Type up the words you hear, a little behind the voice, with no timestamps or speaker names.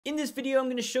In this video, I'm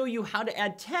going to show you how to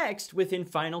add text within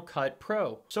Final Cut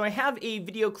Pro. So I have a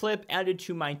video clip added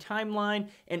to my timeline,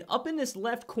 and up in this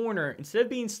left corner, instead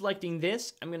of selecting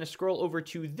this, I'm going to scroll over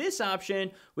to this option,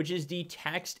 which is the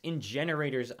text and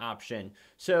generators option.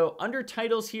 So under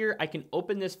titles here, I can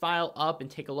open this file up and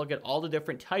take a look at all the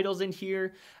different titles in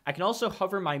here. I can also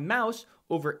hover my mouse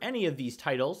over any of these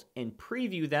titles and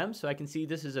preview them. So I can see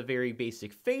this is a very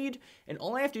basic fade, and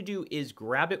all I have to do is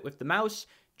grab it with the mouse,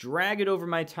 drag it over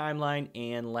my timeline,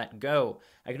 and let go.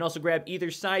 I can also grab either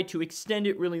side to extend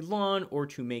it really long or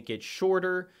to make it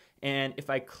shorter. And if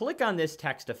I click on this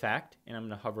text effect, and I'm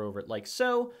going to hover over it like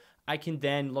so, I can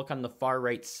then look on the far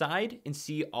right side and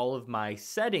see all of my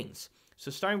settings. So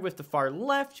starting with the far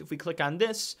left, if we click on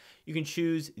this, you can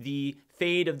choose the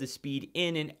fade of the speed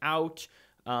in and out,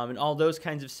 and all those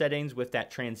kinds of settings with that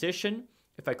transition.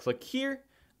 If I click here,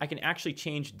 I can actually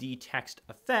change the text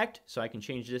effect. So I can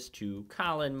change this to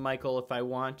Colin Michael if I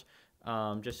want,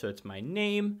 just so it's my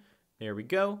name. There we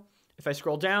go. If I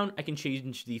scroll down, I can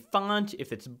change the font,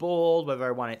 if it's bold, whether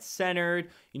I want it centered,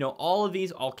 all of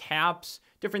these, all caps,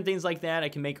 different things like that. I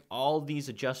can make all these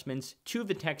adjustments to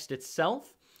the text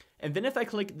itself. And then if I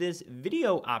click this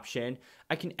video option,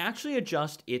 I can actually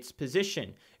adjust its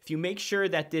position. If you make sure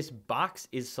that this box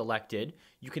is selected,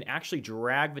 you can actually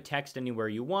drag the text anywhere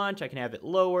you want. I can have it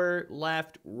lower,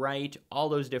 left, right, all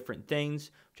those different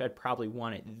things, which I'd probably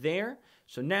want it there.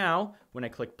 So now when I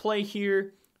click play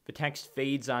here, the text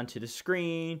fades onto the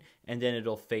screen and then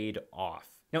it'll fade off.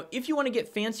 Now, if you want to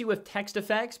get fancy with text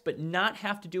effects but not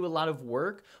have to do a lot of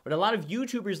work, what a lot of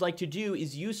YouTubers like to do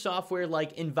is use software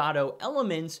like Envato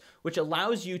Elements, which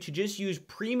allows you to just use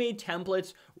pre-made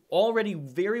templates already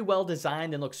very well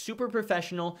designed and look super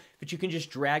professional that you can just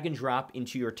drag and drop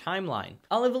into your timeline.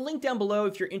 I'll have a link down below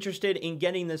if you're interested in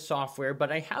getting this software,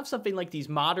 but I have something like these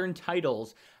modern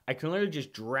titles. I can literally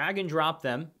just drag and drop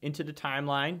them into the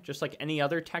timeline, just like any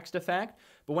other text effect.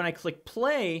 But when I click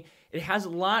play, it has a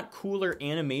lot cooler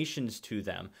animations to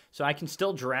them. So I can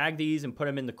still drag these and put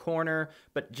them in the corner,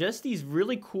 but just these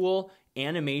really cool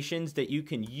animations that you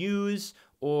can use.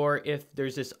 Or if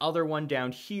there's this other one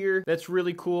down here that's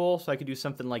really cool, so I could do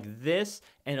something like this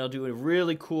and it'll do a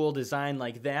really cool design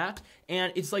like that.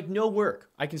 And it's like no work.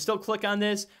 I can still click on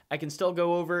this. I can still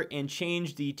go over and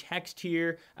change the text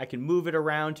here. I can move it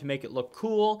around to make it look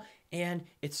cool. And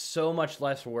it's so much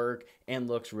less work and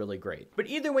looks really great. But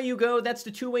either way you go, that's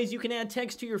the two ways you can add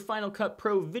text to your Final Cut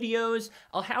Pro videos.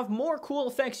 I'll have more cool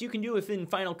effects you can do within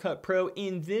Final Cut Pro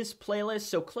in this playlist,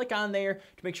 so click on there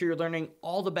to make sure you're learning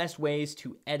all the best ways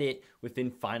to edit within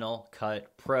Final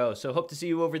Cut Pro. So hope to see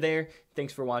you over there.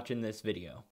 Thanks for watching this video.